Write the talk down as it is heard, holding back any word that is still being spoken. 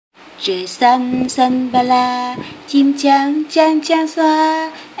Trời xanh xanh ba la, chim trắng trắng trắng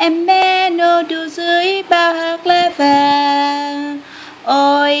xoa, em bé nô đùa dưới bao hạt lá vàng.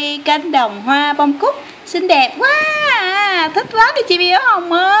 Ôi cánh đồng hoa bông cúc xinh đẹp quá, thích quá đi chị Bi áo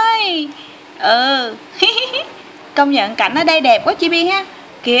hồng ơi. Công nhận cảnh ở đây đẹp quá chị Bi ha.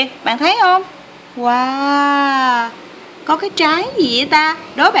 Kìa bạn thấy không? Wow, có cái trái gì vậy ta?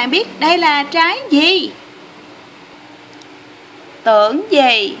 Đố bạn biết đây là trái gì? Tưởng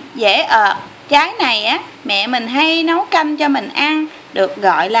gì dễ ợt. Trái này á mẹ mình hay nấu canh cho mình ăn, được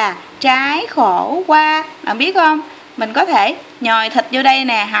gọi là trái khổ qua. Bạn biết không? Mình có thể nhồi thịt vô đây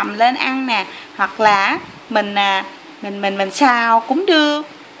nè, hầm lên ăn nè, hoặc là mình xào cũng được,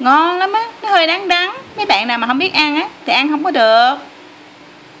 ngon lắm á. Nó hơi đắng đắng, mấy bạn nào mà không biết ăn á thì ăn không có được.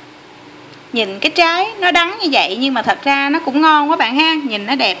 Nhìn cái trái nó đắng như vậy nhưng mà thật ra nó cũng ngon quá bạn ha. Nhìn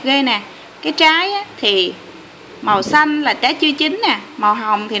nó đẹp ghê nè. Cái trái á, thì màu xanh là trái chưa chín nè, màu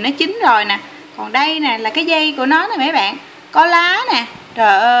hồng thì nó chín rồi nè. Còn đây nè là cái dây của nó nè mấy bạn, có lá nè.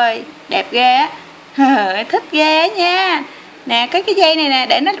 Trời ơi đẹp ghê á. Thích ghê á nha. Nè cái dây này nè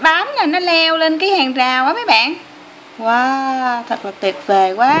để nó bám nè, nó leo lên cái hàng rào á mấy bạn. Wow, thật là tuyệt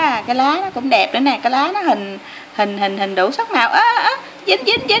vời quá. Cái lá nó cũng đẹp nữa nè, cái lá nó hình đủ sắc màu.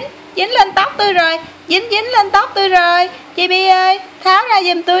 Dính lên tóc tôi rồi, dính lên tóc tôi rồi. Chị Bi ơi, tháo ra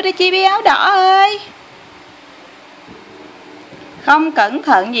giùm tôi đi chị Bi áo đỏ ơi. Không cẩn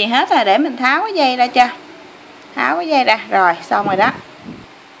thận gì hết là để mình tháo cái dây ra cho. Tháo cái dây ra, rồi xong rồi đó.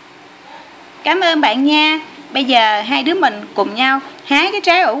 Cảm ơn bạn nha. Bây giờ hai đứa mình cùng nhau hái cái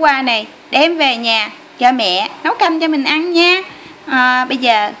trái ổi qua này, đem về nhà cho mẹ nấu canh cho mình ăn nha. Bây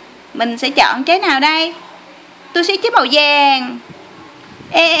giờ mình sẽ chọn trái nào đây? Tôi sẽ trái màu vàng.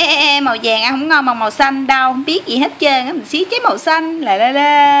 Màu vàng ăn không ngon bằng màu xanh đâu, không biết gì hết trơn á. Mình xí trái màu xanh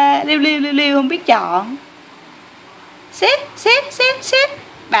là liêu không biết chọn. Xếp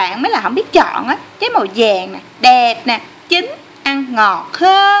bạn mới là không biết chọn á. Trái màu vàng nè, đẹp nè, chín, ăn ngọt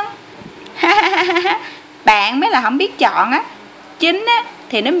hơn. Bạn mới là không biết chọn á. Chín á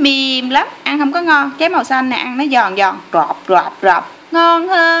thì nó mềm lắm, ăn không có ngon. Trái màu xanh nè, ăn nó giòn rọp, ngon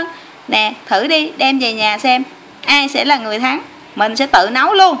hơn. Nè, thử đi, đem về nhà xem ai sẽ là người thắng. Mình sẽ tự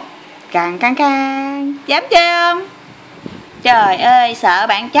nấu luôn. Càng, dám chơi không? Trời ơi, sợ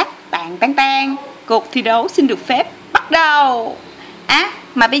bạn chắc, bạn tan. Cuộc thi đấu xin được phép bắt đầu.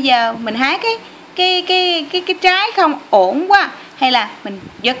 Mà bây giờ mình hái cái trái không ổn quá, hay là mình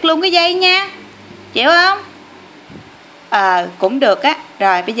giật luôn cái dây nha, chịu không? Cũng được á.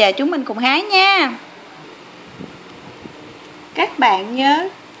 Rồi bây giờ chúng mình cùng hái nha. Các bạn nhớ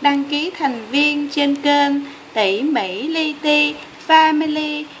đăng ký thành viên trên kênh timiliti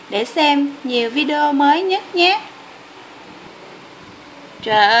family để xem nhiều video mới nhất nhé.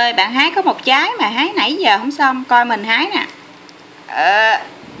 Trời ơi, bạn hái có một trái mà hái nãy giờ không xong. Coi mình hái nè.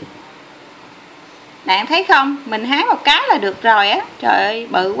 Bạn thấy không? Mình hái một cái là được rồi á. Trời ơi,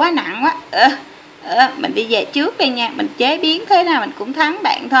 bự quá, nặng quá. Mình đi về trước đi nha. Mình chế biến thế nào mình cũng thắng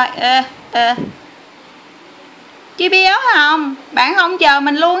bạn thôi. Chị Bi áo hồng, bạn không chờ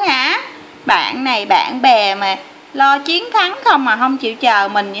mình luôn hả? Bạn này bạn bè mà lo chiến thắng không mà không chịu chờ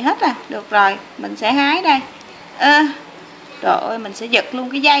mình gì hết à. Được rồi, mình sẽ hái đây. Trời ơi, mình sẽ giật luôn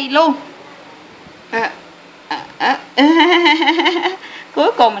cái dây luôn.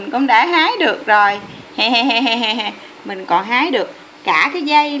 Cuối cùng mình cũng đã hái được rồi. Mình còn hái được cả cái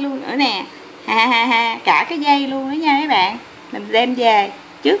dây luôn nữa nè. Cả cái dây luôn đó nha mấy bạn. Mình đem về.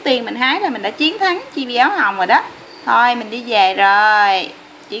 Trước tiên mình hái là mình đã chiến thắng Chi Bi áo hồng rồi đó. Thôi mình đi về rồi.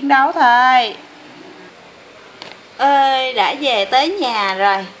 Chiến đấu thôi. Ơi, đã về tới nhà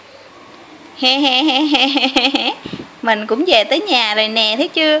rồi. Mình cũng về tới nhà rồi nè, thấy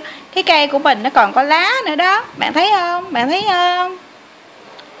chưa? Cái cây của mình nó còn có lá nữa đó. Bạn thấy không? Bạn thấy không?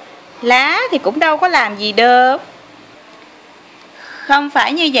 Lá thì cũng đâu có làm gì được. Không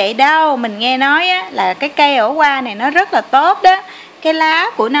phải như vậy đâu. Mình nghe nói á, là cái cây ổi qua này nó rất là tốt đó. Cái lá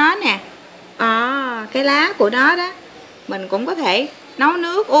của nó nè. Cái lá của nó đó mình cũng có thể nấu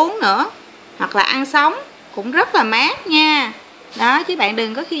nước uống nữa, hoặc là ăn sống cũng rất là mát nha. Đó, chứ bạn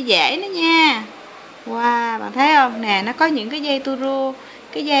đừng có khi dễ nó nha. Wow, bạn thấy không? Nè, nó có những cái dây tu ru,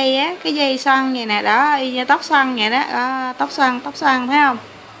 cái dây á, cái dây xoăn vậy nè, đó, y như tóc xoăn vậy đó. Tóc xoăn thấy không?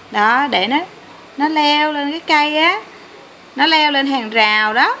 Đó, để nó leo lên cái cây á. Nó leo lên hàng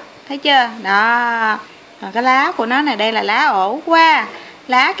rào đó, thấy chưa? Đó. Còn cái lá của nó này, đây là lá ổi qua,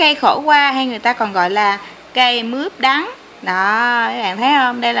 lá cây khổ qua, hay người ta còn gọi là cây mướp đắng. Đó, các bạn thấy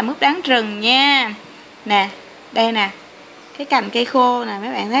không? Đây là mướp đắng rừng nha. Nè, đây nè, cái cành cây khô nè,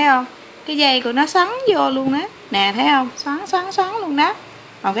 mấy bạn thấy không? Cái dây của nó xoắn vô luôn đó. Nè, thấy không? Xoắn luôn đó.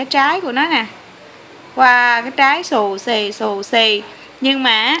 Còn cái trái của nó nè. Wow, cái trái xù xì. Nhưng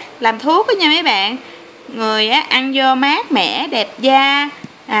mà làm thuốc đó nha mấy bạn. Người ăn vô mát mẻ, đẹp da,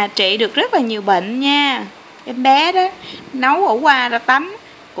 trị được rất là nhiều bệnh nha. Em bé đó nấu ổ qua ra tắm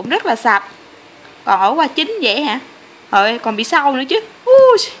cũng rất là sạch. Còn ổ qua chín vậy hả? Rồi còn bị sâu nữa chứ.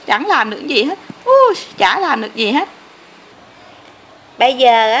 Chẳng làm được gì hết. Chả làm được gì hết. Bây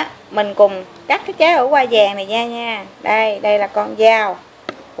giờ mình cùng cắt cái trái ổ qua vàng này ra nha. Đây là con dao.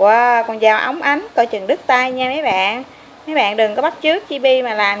 Wow, con dao óng ánh, coi chừng đứt tay nha mấy bạn. Mấy bạn đừng có bắt chước Chibi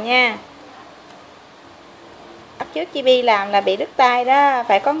mà làm nha. Bắt chước Chibi làm là bị đứt tay đó,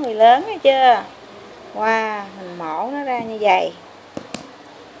 phải có người lớn nghe chưa? Wow, mình mổ nó ra như vậy.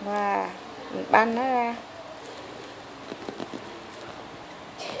 Wow, mình banh nó ra.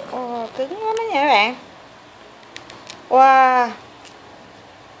 Cứng lắm đó nha các bạn. Wow,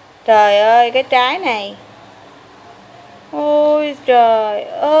 trời ơi, cái trái này, ôi trời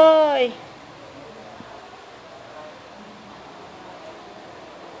ơi,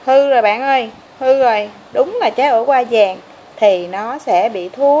 hư rồi bạn ơi, hư rồi. Đúng là trái ổ qua vàng thì nó sẽ bị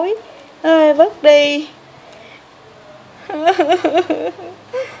thúi. Ơi, vứt đi.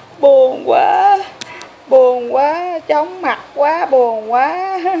 Buồn quá, buồn quá, chóng mặt quá, buồn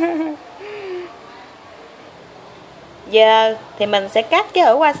quá. Giờ thì mình sẽ cắt cái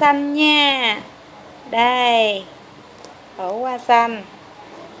ổ qua xanh nha. Đây, ổ qua xanh.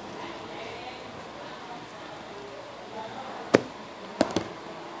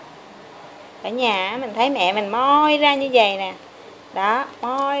 Ở nhà mình thấy mẹ mình moi ra như vậy nè. Đó,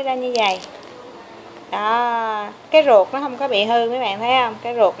 moi ra như vậy. Đó, cái ruột nó không có bị hư, mấy bạn thấy không?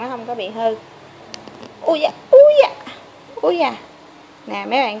 Cái ruột nó không có bị hư. Ui da, ui da, ui da. Nè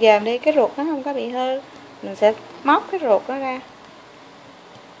mấy bạn dòm đi, cái ruột nó không có bị hư. Mình sẽ móc cái ruột nó ra.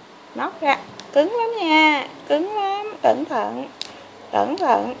 Móc ra, cứng lắm nha, cứng lắm, cẩn thận, cẩn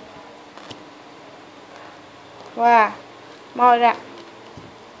thận. Wow, moi ra,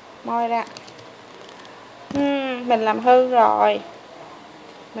 moi ra. Mình làm hư rồi,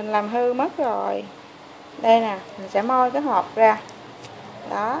 mình làm hư mất rồi. Đây nè, mình sẽ moi cái hộp ra.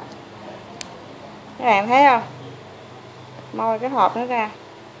 Đó, các bạn thấy không? Moi cái hộp nó ra.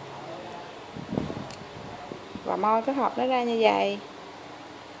 Và moi cái hộp nó ra như vậy.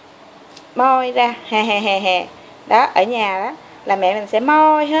 Moi ra, hè. Đó, ở nhà đó là mẹ mình sẽ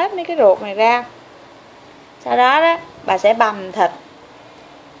moi hết mấy cái ruột này ra. Sau đó bà sẽ bằm thịt.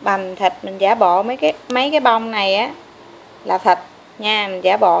 Bằm thịt, mình giả bộ mấy cái bông này là thịt nha, mình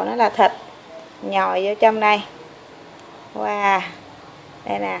giả bộ nó là thịt. Nhồi vô trong đây. Wow,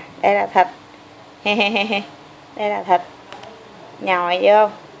 đây nè, đây là thịt. Đây là thịt. Nhồi vô.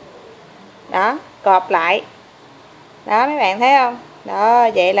 Đó, cột lại. Đó mấy bạn thấy không? Đó,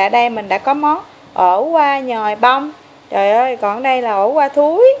 vậy là đây mình đã có món ổ qua nhồi bông. Trời ơi, còn đây là ổ qua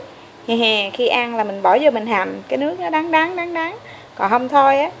thúi. Khi ăn là mình bỏ vô mình hầm, cái nước nó đắng. Còn không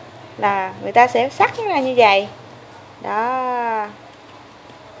thôi là người ta sẽ sắc nó ra như vậy. Đó,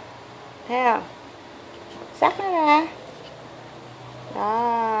 thấy không? Sắc nó ra.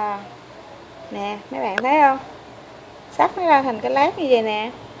 Đó, nè mấy bạn thấy không? Sắc nó ra thành cái lát như vậy nè.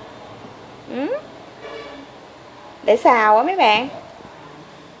 Để xào á mấy bạn.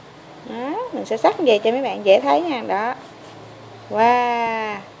 Đó, mình sẽ sắc về cho mấy bạn dễ thấy nha. Đó,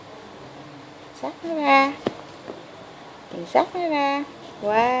 wow, sắc nó ra, mình sắc nó ra.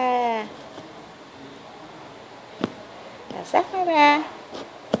 Wow, là sắc nó ra.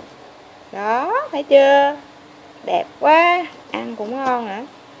 Đó, thấy chưa? Đẹp quá, ăn cũng ngon nữa.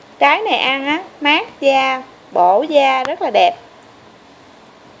 Trái này ăn mát da, bổ da, rất là đẹp.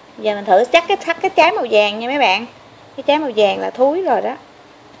 Giờ mình thử chắc cái trái màu vàng nha mấy bạn. Cái trái màu vàng là thúi rồi đó.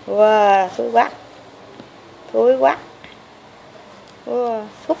 Wow, thúi quá. Thúi quá. Wow,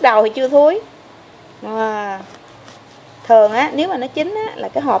 khúc đầu thì chưa thúi. Wow. Thường nếu mà nó chín là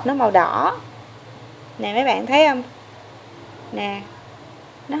cái hộp nó màu đỏ. Nè mấy bạn thấy không? Nè,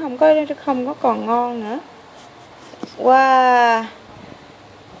 nó không có còn ngon nữa. Wow,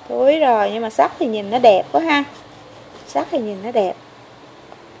 thúi rồi, nhưng mà sắc thì nhìn nó đẹp quá ha. Sắc thì nhìn nó đẹp.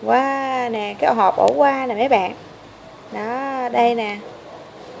 Wow, nè cái hộp ổ qua nè mấy bạn. Đó, đây nè.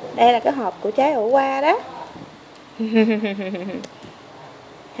 Đây là cái hộp của trái ổ qua đó.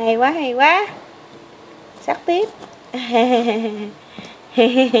 Hay quá, hay quá. Sắc tiếp.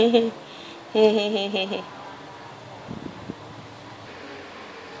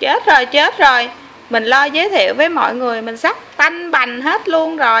 Chết rồi. Mình lo giới thiệu với mọi người, mình sắc tanh bành hết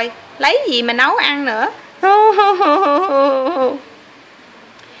luôn rồi. Lấy gì mà nấu ăn nữa.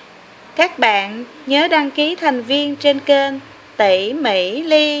 Các bạn nhớ đăng ký thành viên trên kênh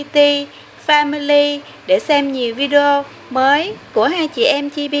timiliti family để xem nhiều video mới của hai chị em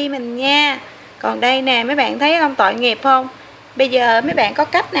Chibi mình nha. Còn đây nè mấy bạn thấy không, tội nghiệp không? Bây giờ mấy bạn có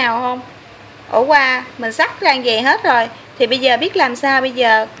cách nào không? Ổ qua mình sắt ra vậy hết rồi, thì bây giờ biết làm sao bây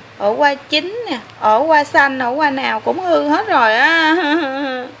giờ? Ổ qua chín nè, ổ qua xanh, ổ qua nào cũng hư hết rồi á.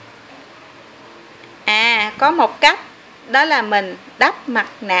 À, có một cách, đó là mình đắp mặt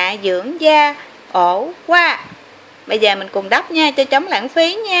nạ dưỡng da ổ qua. Bây giờ mình cùng đắp nha, cho chống lãng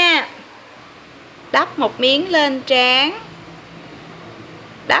phí nha. Đắp một miếng lên trán,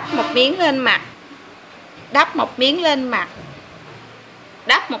 đắp một miếng lên mặt, đắp một miếng lên mặt,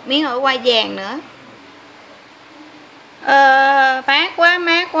 đắp một miếng ổ qua vàng nữa.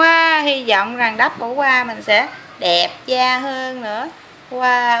 Mát quá. Hy vọng rằng đắp ổ qua mình sẽ đẹp da hơn nữa.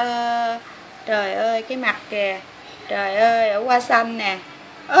 Trời ơi cái mặt kìa. Trời ơi, ổ qua xanh nè.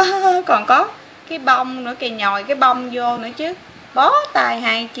 Còn có cái bông nữa kìa, nhồi cái bông vô nữa chứ. Bó tay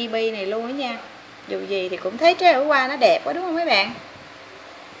hai Chibi này luôn đó nha. Dù gì thì cũng thấy trái ổ qua nó đẹp quá đúng không mấy bạn?